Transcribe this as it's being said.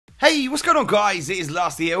Hey, what's going on guys? It is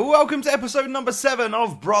Lasty here. Welcome to episode number 7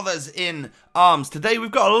 of Brothers in Arms. Today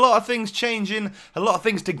we've got a lot of things changing, a lot of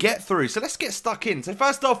things to get through, so let's get stuck in. So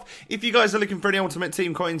first off, if you guys are looking for any Ultimate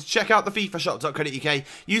Team coins, check out the fifashop.co.uk.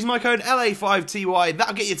 Use my code LA5TY,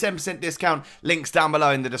 that'll get you 10% discount, links down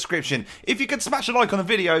below in the description. If you could smash a like on the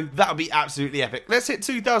video, that would be absolutely epic. Let's hit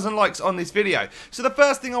 2,000 likes on this video. So the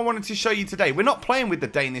first thing I wanted to show you today, we're not playing with the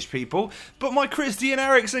Danish people, but my Christian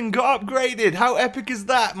Eriksen got upgraded. How epic is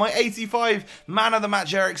that? My 85 man of the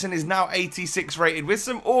match Eriksen is now 86 rated with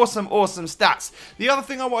some awesome stats. The other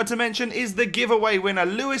thing I wanted to mention is the giveaway winner,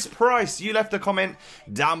 Lewis Price. You left a comment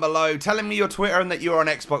down below telling me your Twitter and that you're on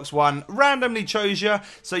Xbox One. Randomly chose you,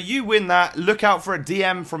 so you win that. Look out for a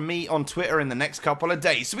DM from me on Twitter in the next couple of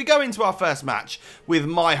days. So we go into our first match with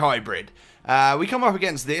my hybrid. We come up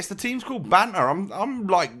against this. The team's called Banter. I'm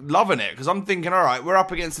like loving it because I'm thinking, all right, we're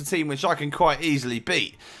up against a team which I can quite easily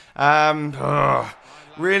beat.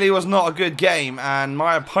 Really was not a good game, and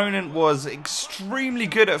my opponent was extremely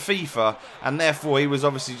good at FIFA, and therefore he was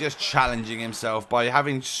obviously just challenging himself by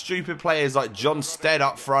having stupid players like John Stead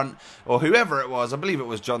up front, or whoever it was. I believe it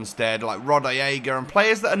was John Stead, like Laudrup, and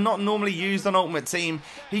players that are not normally used on Ultimate Team.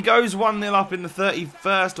 He goes 1-0 up in the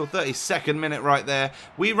 31st or 32nd minute right there.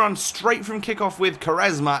 We run straight from kickoff with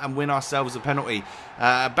Charisma and win ourselves a penalty.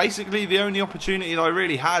 Basically, the only opportunity that I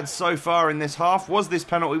really had so far in this half was this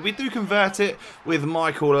penalty. We do convert it with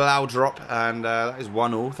Michael Laudrup, and that is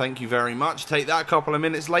 1-1. Thank you very much. Take that a couple of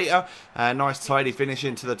minutes later. Nice tidy finish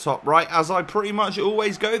into the top right, as I pretty much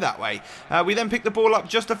always go that way. We then pick the ball up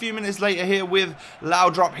just a few minutes later here with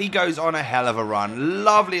Laudrup. He goes on a hell of a run.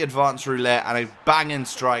 Lovely advanced roulette and a banging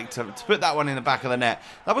strike to put that one in the back of the net.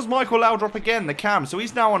 That was Michael Laudrup again, the cam. So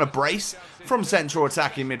he's now on a brace from central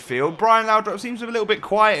attacking midfield. Brian Laudrup seems a little bit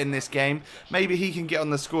quiet in this game. Maybe he can get on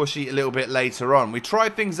the score sheet a little bit later on. We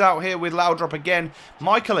tried things out here with Laudrup again.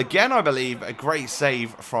 Michael again, I believe. A great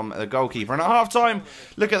save from the goalkeeper. And at half-time,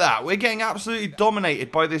 look at that. We're getting absolutely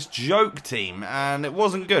dominated by this joke team. And it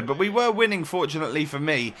wasn't good. But we were winning, fortunately for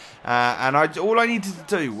me. And all I needed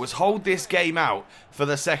to do was hold this game out for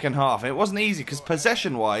the second half. And it wasn't easy because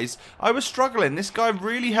possession-wise, I was struggling. This guy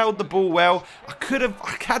really held the ball well.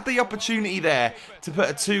 I had the opportunity there to put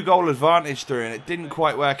a 2-goal advantage through, and it didn't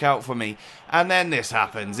quite work out for me. And then this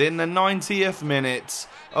happens in the 90th minute.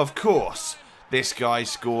 Of course, this guy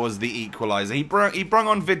scores the equaliser. He brung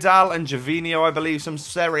on Vidal and Javinho, I believe, some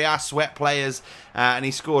Serie A sweat players, and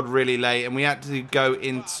he scored really late, and we had to go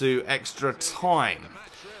into extra time.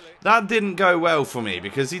 That didn't go well for me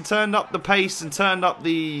because he turned up the pace and turned up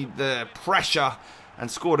the pressure and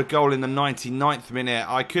scored a goal in the 99th minute.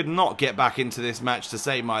 I could not get back into this match to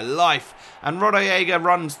save my life. And Rodallega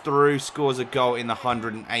runs through, scores a goal in the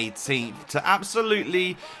 118th to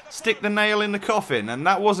absolutely stick the nail in the coffin. And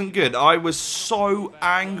that wasn't good. I was so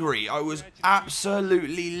angry. I was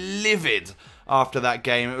absolutely livid after that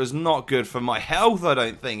game. It was not good for my health, I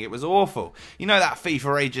don't think. It was awful. You know that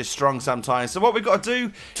FIFA rage is strong sometimes. So what we've got to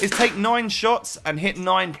do is take 9 shots and hit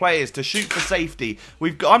 9 players to shoot for safety.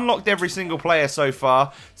 We've unlocked every single player so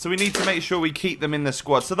far, so we need to make sure we keep them in the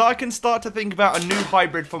squad so that I can start to think about a new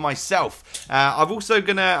hybrid for myself. I'm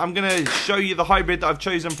gonna show you the hybrid that I've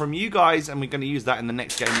chosen from you guys, and we're gonna use that in the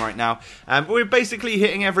next game right now. But we're basically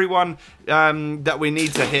hitting everyone that we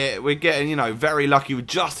need to hit. We're getting, you know, very lucky. We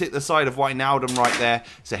just hit the side of Wijnaldum right there,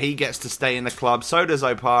 so he gets to stay in the club. So does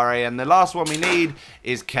Opare, and the last one we need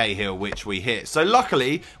is Cahill, which we hit. So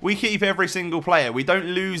luckily, we keep every single player. We don't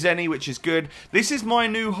lose any, which is good. This is my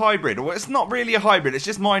new hybrid. Well, it's not really a hybrid, it's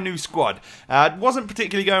just my new squad. I wasn't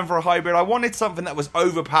particularly going for a hybrid. I wanted something that was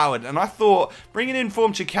overpowered, and I thought bringing in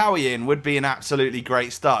Form Chikawi in would be an absolutely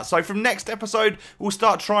great start. So from next episode, we'll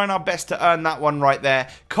start trying our best to earn that one right there.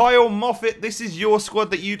 Kyle Moffat, this is your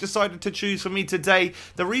squad that you decided to choose for me today.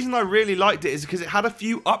 The reason I really liked it is because it had a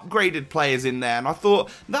few upgraded players in there, and I thought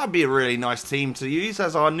that would be a really nice team to use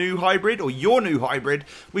as our new hybrid, or your new hybrid.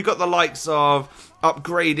 We got the likes of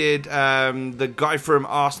upgraded, the guy from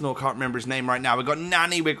Arsenal, can't remember his name right now. We've got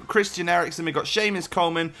Nani, we've got Christian Eriksen, we've got Seamus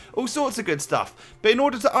Coleman, all sorts of good stuff. But in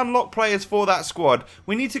order to unlock players for that squad,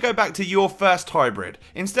 we need to go back to your first hybrid.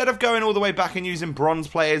 Instead of going all the way back and using bronze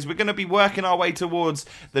players, we're going to be working our way towards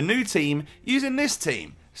the new team using this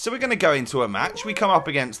team. So we're going to go into a match. We come up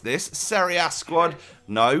against this Serie A squad.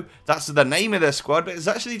 No, that's the name of their squad, but it's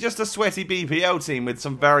actually just a sweaty BPL team with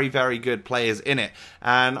some very, very good players in it.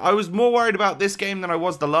 And I was more worried about this game than I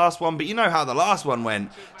was the last one, but you know how the last one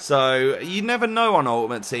went. So you never know on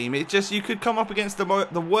Ultimate Team. It just, you could come up against the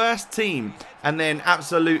worst team and then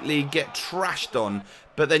absolutely get trashed on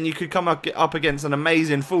but then you could come up against an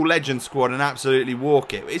amazing full legend squad and absolutely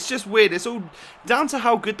walk it. It's just weird. It's all down to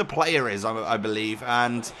how good the player is, I believe.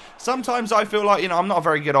 And sometimes I feel like, you know, I'm not a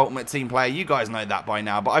very good Ultimate Team player. You guys know that by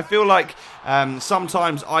now. But I feel like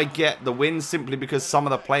sometimes I get the wins simply because some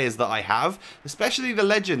of the players that I have, especially the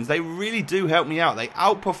legends, they really do help me out. They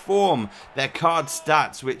outperform their card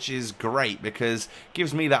stats, which is great because it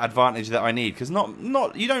gives me that advantage that I need. Because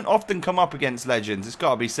you don't often come up against legends, it's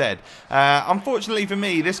got to be said. Unfortunately for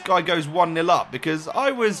me, this guy goes 1-0 up because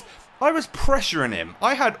I was pressuring him.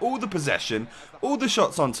 I had all the possession, all the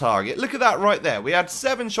shots on target. Look at that right there. We had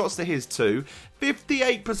 7 shots to his 2.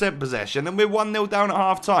 58% possession, and we're 1-0 down at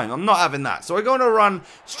half-time. I'm not having that. So we're going to run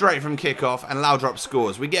straight from kickoff, and Laudrup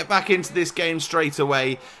scores. We get back into this game straight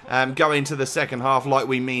away, go into the second half like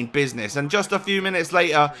we mean business. And just a few minutes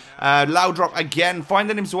later, Laudrup again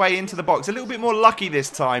finding his way into the box. A little bit more lucky this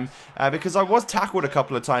time, because I was tackled a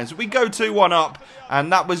couple of times. We go 2-1 up,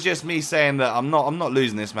 and that was just me saying that I'm not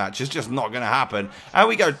losing this match. It's just not going to happen. And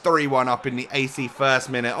we go 3-1 up in the 81st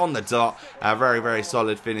minute on the dot. Very, very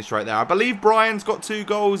solid finish right there. I believe Brian's got 2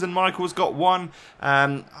 goals and Michael's got 1.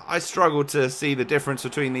 I struggle to see the difference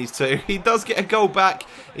between these two. He does get a goal back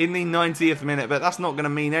in the 90th minute, but that's not going to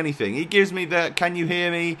mean anything. He gives me the "can you hear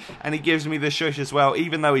me?" and he gives me the shush as well,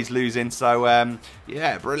 even though he's losing. So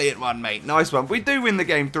yeah, brilliant one, mate. Nice one. We do win the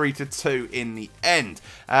game 3-2 in the end,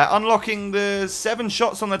 unlocking the 7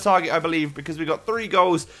 shots on the target, I believe, because we got 3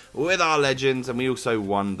 goals with our legends, and we also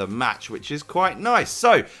won the match, which is quite nice.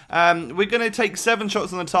 So we're going to take 7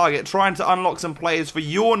 shots on the target, trying to unlock some players for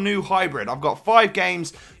your new hybrid. I've got 5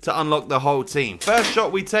 games to unlock the whole team. First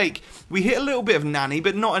shot we take, we hit a little bit of Nanny,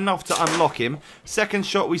 but not enough to unlock him. Second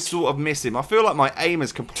shot, we sort of miss him. I feel like my aim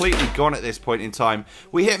has completely gone at this point in time.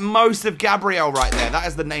 We hit most of Gabriel right there. That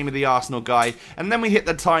is the name of the Arsenal guy. And then we hit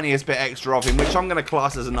the tiniest bit extra of him, which I'm going to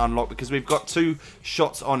class as an unlock because we've got 2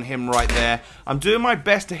 shots on him right there. I'm doing my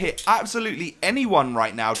best to hit absolutely anyone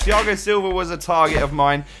right now. Thiago Silva was a target of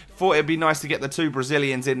mine. Thought it'd be nice to get the 2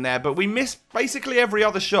 Brazilians in there, but we missed basically every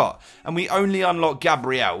other shot, and we only unlocked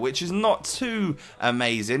Gabriel, which is not too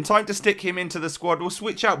amazing. Time to stick him into the squad. We'll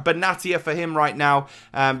switch out Benatia for him right now,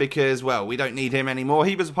 because, well, we don't need him anymore.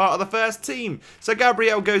 He was part of the first team. So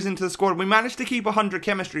Gabriel goes into the squad. We managed to keep 100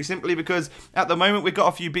 chemistry simply because at the moment we've got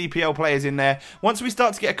a few BPL players in there. Once we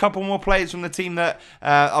start to get a couple more players from the team that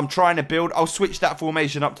I'm trying to build, I'll switch that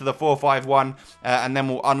formation up to the 4-5-1, and then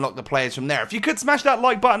we'll unlock the players from there. If you could smash that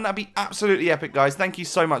like button, that'd be absolutely epic, guys. Thank you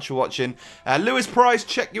so much for watching. Lewis Price,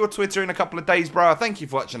 check your Twitter in a couple of days, bro. Thank you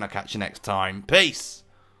for watching. I'll catch you next time. Peace.